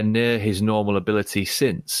anywhere near his normal ability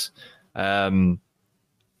since.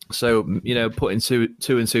 So, putting two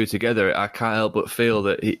and two together, I can't help but feel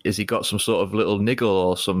that he got some sort of little niggle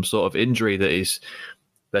or some sort of injury that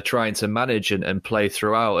they're trying to manage and play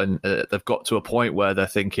throughout. And they've got to a point where they're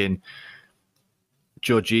thinking,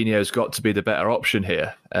 Jorginho's got to be the better option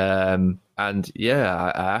here. And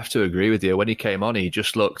yeah, I have to agree with you. When he came on, he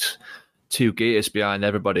just looked 2 gears behind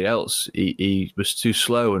everybody else. He was too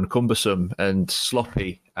slow and cumbersome and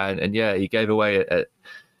sloppy. And yeah, he gave away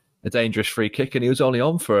a dangerous free kick, and he was only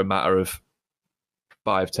on for a matter of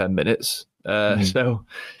 5-10 minutes. So,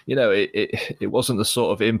 it wasn't the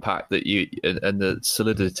sort of impact that and the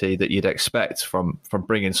solidity that you'd expect from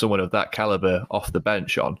bringing someone of that caliber off the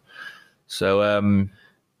bench on. So,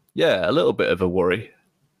 yeah, a little bit of a worry.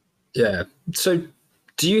 Yeah. So,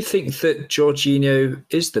 do you think that Jorginho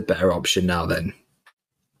is the better option now then?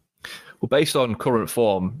 Well, based on current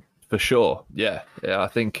form, for sure. Yeah, I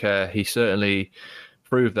think he certainly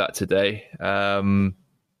proved that today.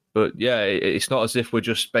 But yeah, it's not as if we're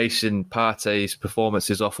just basing Partey's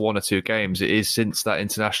performances off 1 or 2 games. It is since that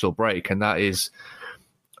international break, and that is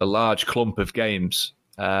a large clump of games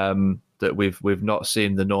that we've not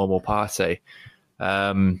seen the normal Partey.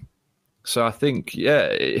 So I think,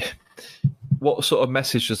 what sort of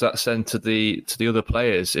message does that send to the other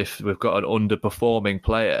players if we've got an underperforming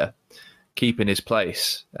player keeping his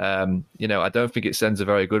place? I don't think it sends a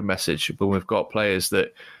very good message, but we've got players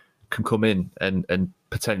that can come in and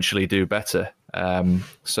potentially do better.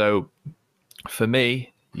 So for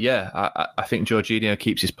me, I think Jorginho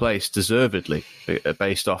keeps his place deservedly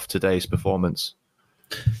based off today's performance.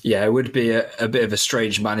 Yeah, it would be a bit of a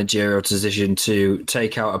strange managerial decision to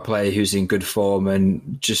take out a player who's in good form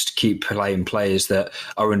and just keep playing players that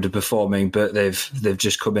are underperforming, but they've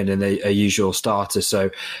just come in and they're a usual starter, so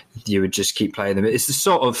you would just keep playing them. It's the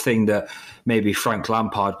sort of thing that maybe Frank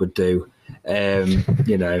Lampard would do. Not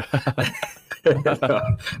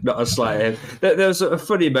a slight. There was a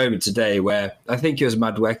funny moment today where I think it was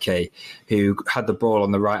Madueke who had the ball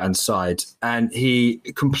on the right hand side, and he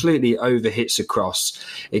completely overhits a cross.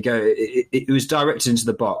 It was directed into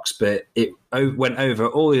the box, but it went over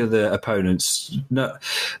all the other opponents. Not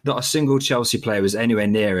a single Chelsea player was anywhere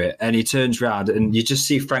near it, and he turns around and you just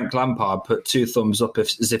see Frank Lampard put 2 thumbs up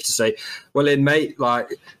as if to say, "Well in, mate,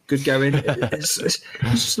 like good going." It's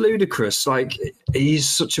just ludicrous. Like, he's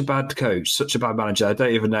such a bad coach, such a bad manager. I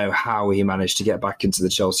don't even know how he managed to get back into the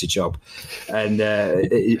Chelsea job, and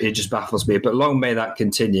it just baffles me. But long may that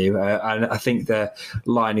continue. And I think they're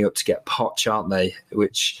lining up to get Poch, aren't they?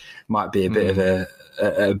 Which might be a bit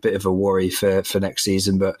of a worry for next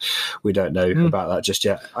season, but we don't know about that just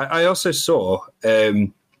yet. I also saw,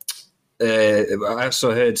 heard on the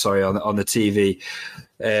TV,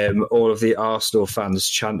 all of the Arsenal fans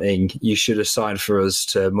chanting, "You should have signed for us"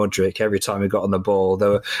 to Mudryk every time he got on the ball. They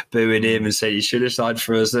were booing him and saying, "You should have signed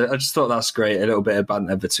for us." I just thought that's great. A little bit of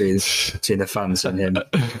banter between the fans and him.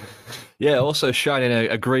 Yeah, also shining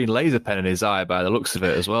a green laser pen in his eye by the looks of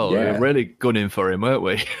it as well. Yeah. We were really gunning for him, weren't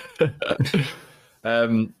we?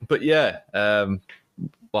 But yeah,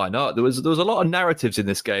 why not? There was a lot of narratives in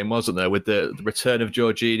this game, wasn't there? With the return of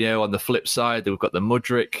Jorginho. On the flip side, we've got the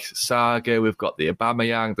Mudryk saga, we've got the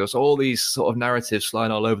Aubameyang. There's all these sort of narratives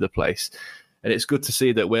flying all over the place, and it's good to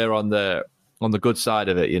see that we're on the good side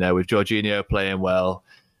of it. With Jorginho playing well,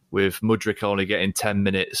 with Mudryk only getting 10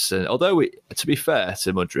 minutes. And although, to be fair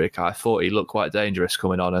to Mudryk, I thought he looked quite dangerous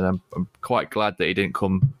coming on, and I'm quite glad that he didn't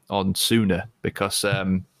come on sooner, because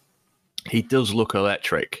he does look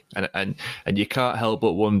electric, and you can't help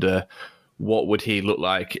but wonder what would he look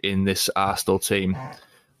like in this Arsenal team.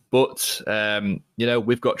 But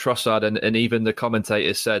we've got Trossard, and even the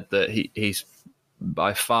commentators said that he's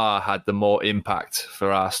by far had the more impact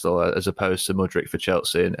for Arsenal as opposed to Mudryk for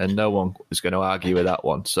Chelsea, and no one is going to argue with that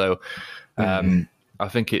one. So I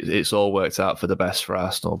think it's all worked out for the best for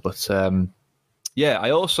Arsenal. But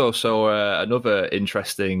I also saw another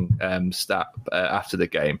interesting stat after the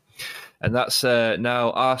game. And that's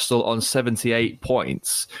now Arsenal on 78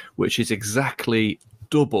 points, which is exactly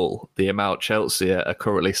double the amount Chelsea are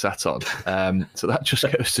currently sat on. So that just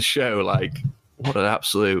goes to show, what an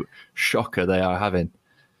absolute shocker they are having.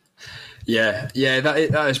 Yeah,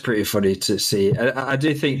 that is pretty funny to see. I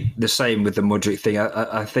do think the same with the Mudryk thing.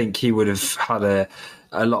 I think he would have had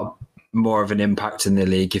a lot more of an impact in the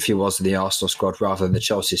league if he was in the Arsenal squad rather than the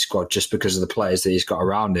Chelsea squad, just because of the players that he's got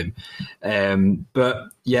around him. But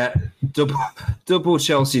yeah, double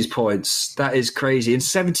Chelsea's points. That is crazy. And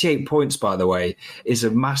 78 points, by the way, is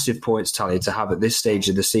a massive points tally to have at this stage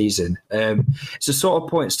of the season. It's a sort of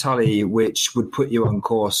points tally which would put you on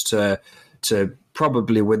course to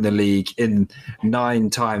probably win the league in 9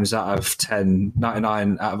 times out of 10,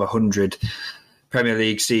 99 out of 100 Premier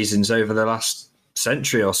League seasons over the last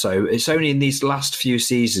century or so. It's only in these last few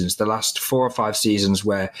seasons, the last 4 or 5 seasons,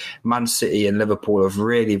 where Man City and Liverpool have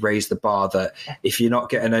really raised the bar that if you're not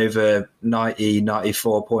getting over 90,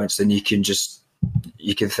 94 points, then you can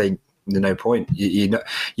think there's no point. You're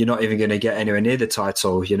not even going to get anywhere near the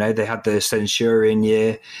title. You know, they had the Centurion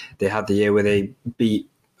year. They had the year where they beat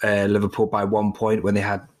Liverpool by 1 point when they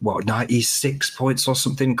had 96 points or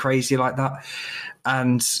something crazy like that.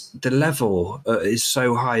 And the level is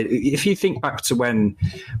so high. If you think back to when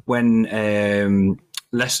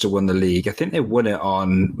Leicester won the league, I think they won it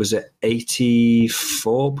on, was it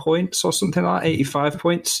 84 points or something like that, 85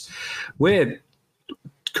 points? We're a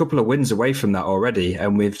couple of wins away from that already,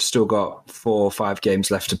 and we've still got 4 or 5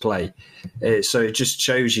 games left to play. So it just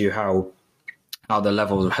shows you how the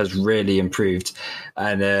level has really improved.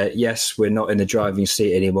 And yes, we're not in the driving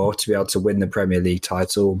seat anymore to be able to win the Premier League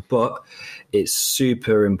title, but it's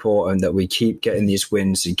super important that we keep getting these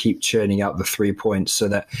wins and keep churning out the 3 points so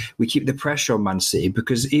that we keep the pressure on Man City,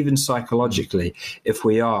 because even psychologically, if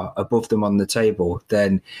we are above them on the table,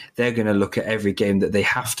 then they're going to look at every game that they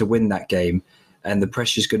have to win that game, and the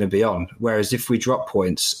pressure's going to be on. Whereas if we drop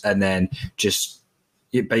points and then just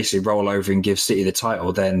you basically roll over and give City the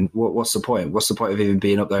title, then what's the point? What's the point of even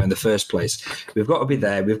being up there in the first place? We've got to be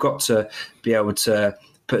there. We've got to be able to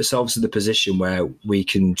put ourselves in the position where we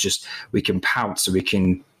can pounce, so we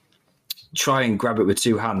can try and grab it with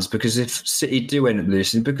 2 hands. Because if City do end up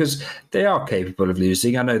losing, because they are capable of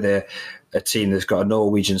losing, I know they're a team that's got a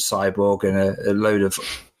Norwegian cyborg and a load of,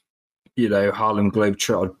 Harlem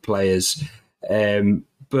Globetrotter players,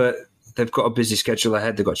 but they've got a busy schedule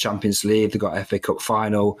ahead. They've got Champions League, they've got FA Cup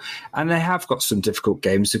final, and they have got some difficult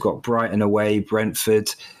games. They've got Brighton away,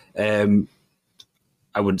 Brentford.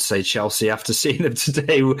 I wouldn't say Chelsea after seeing them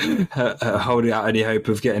today holding out any hope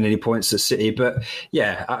of getting any points at City. But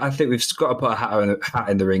yeah, I think we've got to put a hat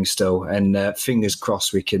in the ring still, and fingers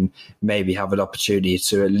crossed we can maybe have an opportunity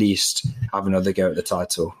to at least have another go at the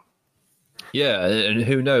title. Yeah, and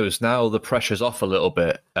who knows, now the pressure's off a little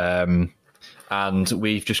bit. And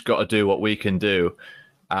we've just got to do what we can do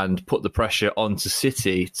and put the pressure onto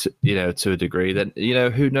City, to a degree. Then,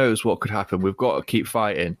 who knows what could happen. We've got to keep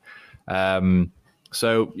fighting.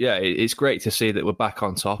 So, yeah, it's great to see that we're back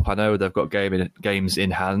on top. I know they've got games in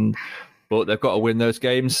hand, but they've got to win those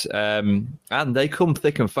games. And they come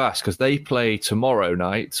thick and fast, because they play tomorrow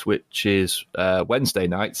night, which is Wednesday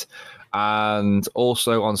night, and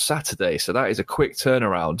also on Saturday. So that is a quick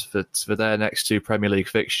turnaround for their next 2 Premier League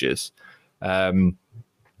fixtures.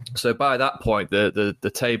 So by that point,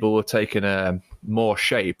 the table will have taken more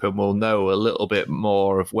shape, and we'll know a little bit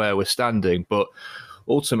more of where we're standing. But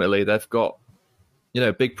ultimately, they've got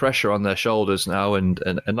big pressure on their shoulders now, and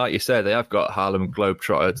like you said, they have got Harlem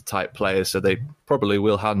Globetrotter type players, so they probably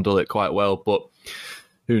will handle it quite well. But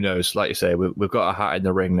who knows? Like you say, we've got a hat in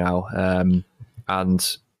the ring now,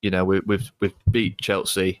 and we've beat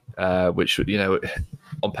Chelsea, which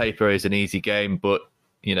on paper is an easy game, but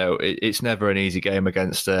it's never an easy game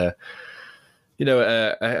against a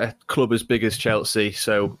club as big as Chelsea.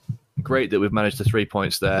 So great that we've managed the 3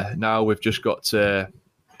 points there. Now we've just got to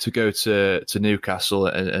go to Newcastle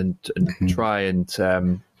and try and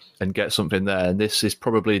get something there. And this is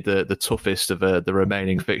probably the toughest of the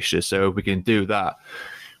remaining fixtures. So if we can do that,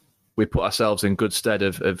 we put ourselves in good stead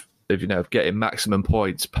of getting maximum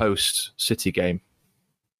points post City game.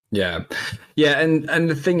 Yeah. And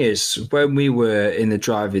the thing is, when we were in the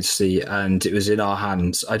driver's seat and it was in our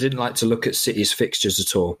hands, I didn't like to look at City's fixtures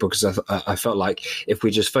at all, because I felt like if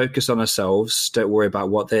we just focus on ourselves, don't worry about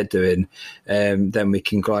what they're doing, then we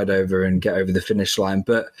can glide over and get over the finish line.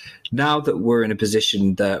 But now that we're in a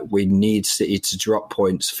position that we need City to drop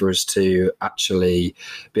points for us to actually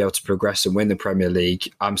be able to progress and win the Premier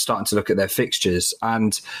League, I'm starting to look at their fixtures.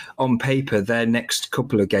 And on paper, their next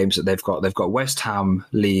couple of games that they've got West Ham,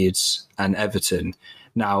 Leeds and Everton.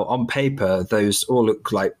 Now, on paper, those all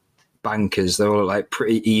look like bankers. They all look like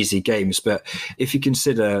pretty easy games. But if you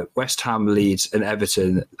consider West Ham, Leeds and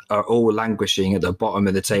Everton are all languishing at the bottom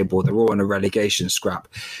of the table, they're all in a relegation scrap.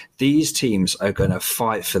 These teams are going to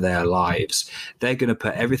fight for their lives. They're going to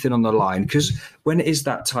put everything on the line, because when it is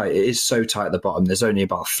that tight, it is so tight at the bottom. There's only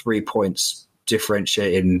about 3 points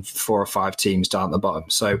differentiating 4 or 5 teams down at the bottom.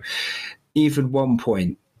 So even 1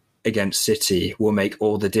 point against City will make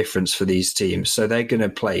all the difference for these teams. So they're going to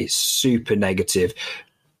play super negative,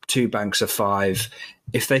 2 banks of 5.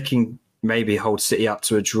 If they can maybe hold City out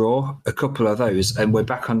to a draw, a couple of those, and we're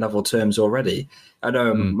back on level terms already. I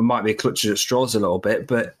know we might be clutching at straws a little bit,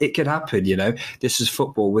 but it could happen, This is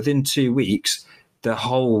football. Within 2 weeks, the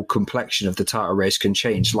whole complexion of the title race can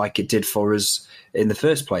change like it did for us in the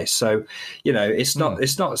first place. So, it's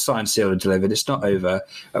not signed, sealed and delivered. It's not over,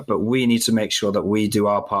 but we need to make sure that we do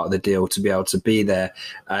our part of the deal to be able to be there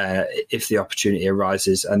if the opportunity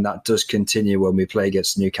arises. And that does continue when we play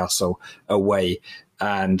against Newcastle away.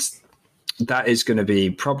 And that is going to be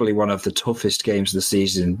probably one of the toughest games of the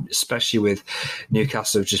season, especially with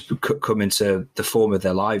Newcastle just come into the form of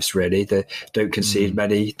their lives, really. They don't concede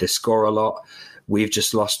many. They score a lot. We've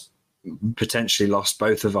just potentially lost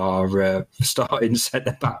both of our starting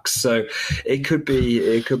centre-backs. So it could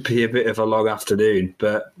be a bit of a long afternoon,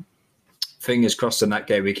 but fingers crossed in that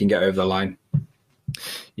game we can get over the line.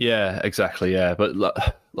 Yeah, exactly, yeah. But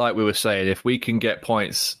like we were saying, if we can get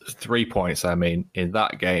 3 points, in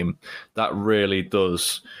that game, that really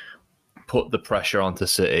does put the pressure onto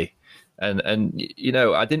City. And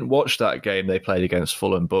I didn't watch that game they played against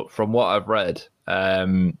Fulham, but from what I've read,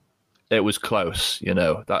 it was close.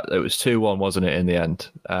 That it was 2-1, wasn't it, in the end?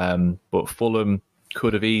 But Fulham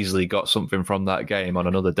could have easily got something from that game on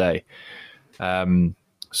another day.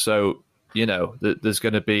 So there's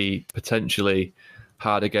going to be potentially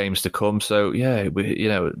harder games to come. So yeah,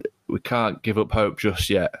 we can't give up hope just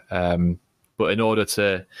yet. But in order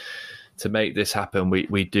to make this happen,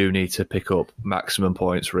 we do need to pick up maximum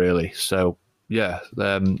points, really. So yeah,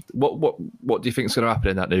 what do you think is going to happen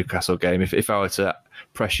in that Newcastle game? If I were to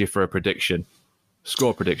press you for a prediction,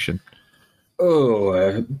 score prediction.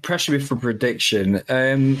 Pressure me for prediction.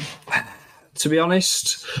 To be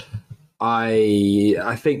honest,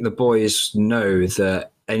 I think the boys know that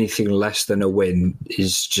anything less than a win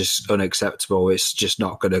is just unacceptable. It's just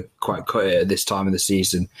not going to quite cut it at this time of the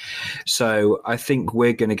season. So I think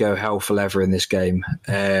we're going to go hell for leather in this game.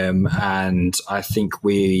 And I think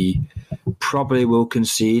we probably will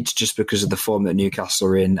concede just because of the form that Newcastle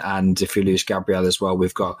are in. And if we lose Gabriel as well,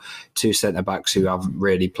 we've got 2 centre-backs who haven't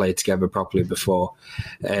really played together properly before.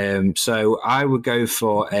 So I would go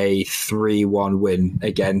for a 3-1 win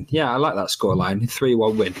again. Yeah, I like that scoreline,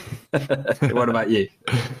 3-1 win. What about you?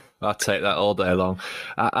 I'll take that all day long.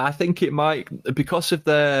 I think it might, because of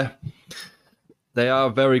they are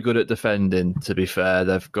very good at defending, to be fair.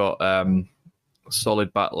 They've got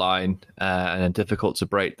solid back line and difficult to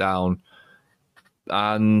break down.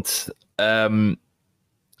 And I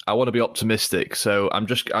want to be optimistic, so I'm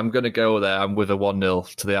going to go there. I'm with a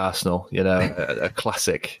 1-0 to the Arsenal, a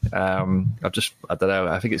classic. I don't know.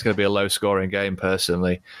 I think it's going to be a low scoring game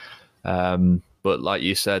personally. But like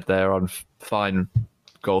you said, they're on fine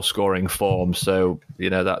goal scoring form, so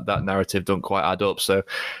that narrative don't quite add up. So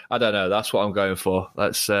I don't know. That's what I'm going for.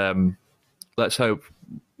 Let's hope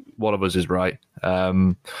one of us is right,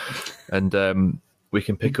 and we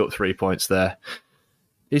can pick up 3 points there.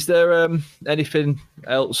 Is there anything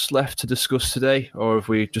else left to discuss today, or have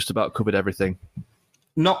we just about covered everything?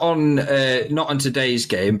 Not on today's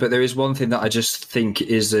game, but there is one thing that I just think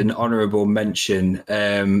is an honourable mention.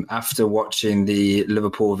 After watching the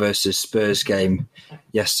Liverpool versus Spurs game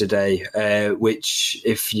yesterday, which,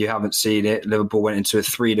 if you haven't seen it, Liverpool went into a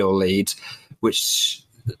 3-0 lead, which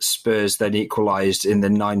Spurs then equalised in the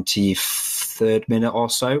 93rd minute or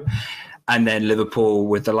so. And then Liverpool,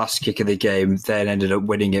 with the last kick of the game, then ended up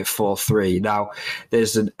winning it 4-3. Now,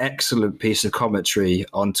 there's an excellent piece of commentary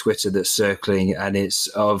on Twitter that's circling, and it's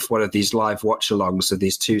of one of these live watch-alongs of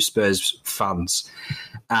these 2 Spurs fans.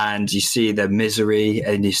 And you see their misery,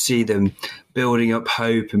 and you see them building up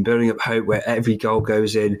hope where every goal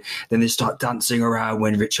goes in. Then they start dancing around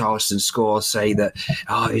when Richarlison scores, saying that,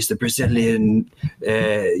 he's the Brazilian,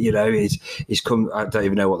 he's come, I don't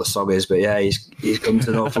even know what the song is, but yeah, he's come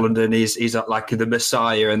to North London, he's like the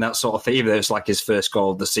Messiah and that sort of thing. Even though it's like his first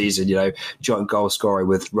goal of the season, joint goal scoring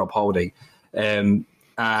with Rob Holding. And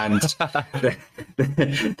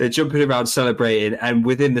they're jumping around celebrating, and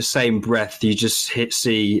within the same breath, you just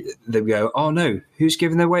see them go, oh no, who's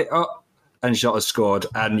giving their way? Oh, and Jota scored,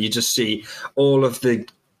 and you just see all of the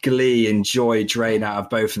glee and joy drain out of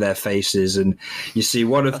both of their faces, and you see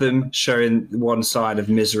one of them showing one side of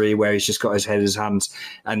misery where he's just got his head in his hands,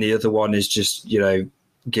 and the other one is just,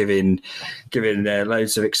 giving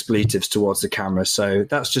loads of expletives towards the camera. So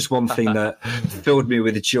that's just one thing that filled me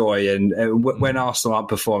with joy. And when Arsenal aren't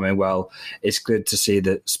performing well, it's good to see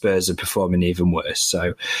that Spurs are performing even worse.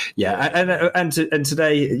 So yeah, and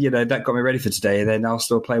today, that got me ready for today. And then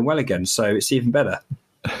Arsenal are playing well again, so it's even better.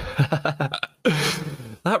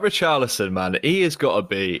 That Richarlison, man, he has got to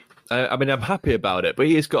be. I mean, I'm happy about it, but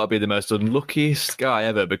he has got to be the most unluckiest guy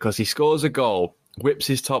ever, because he scores a goal, whips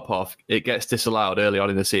his top off, it gets disallowed early on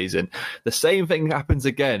in the season. The same thing happens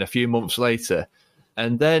again a few months later,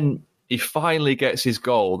 and then he finally gets his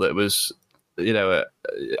goal that was,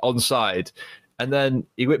 onside, and then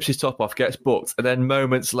he whips his top off, gets booked, and then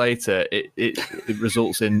moments later it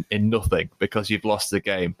results in nothing because you've lost the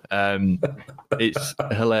game. It's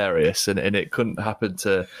hilarious, and it couldn't happen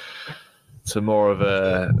to more of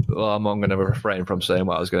a. Well, I'm going to refrain from saying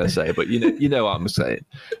what I was going to say, but you know what I'm saying.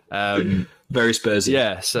 Very Spursy.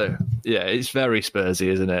 Yeah, so it's very Spursy,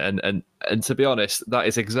 isn't it? And to be honest, that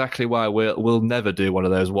is exactly why we'll never do one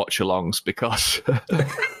of those watch-alongs, because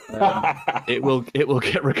it will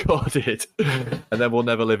get recorded, and then we'll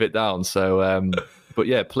never live it down. So, but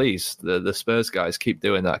yeah, please, the Spurs guys, keep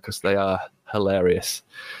doing that, because they are hilarious.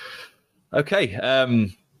 Okay,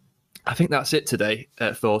 I think that's it today,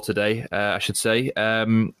 for today, I should say.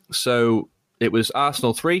 So it was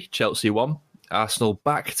Arsenal 3, Chelsea 1. Arsenal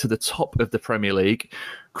back to the top of the Premier League,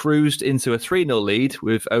 cruised into a 3-0 lead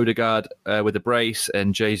with Ødegaard with a brace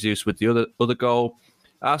and Jesus with the other goal.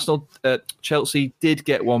 Chelsea did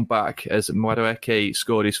get one back as Madueke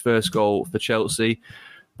scored his first goal for Chelsea,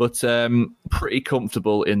 but pretty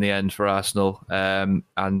comfortable in the end for Arsenal,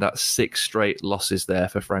 and that's 6 straight losses there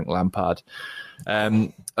for Frank Lampard.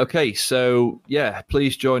 Okay, so yeah,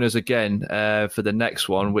 please join us again for the next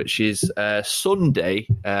one, which is Sunday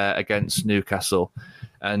against Newcastle.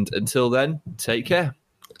 And until then, take care.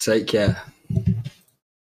 Take care.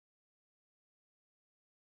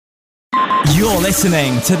 You're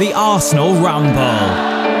listening to the Arsenal Ramble.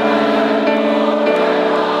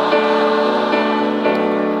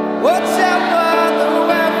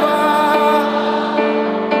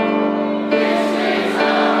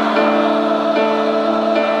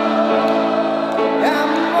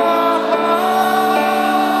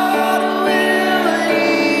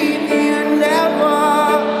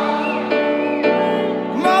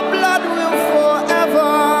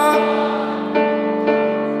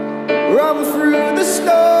 Run through the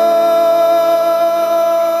snow.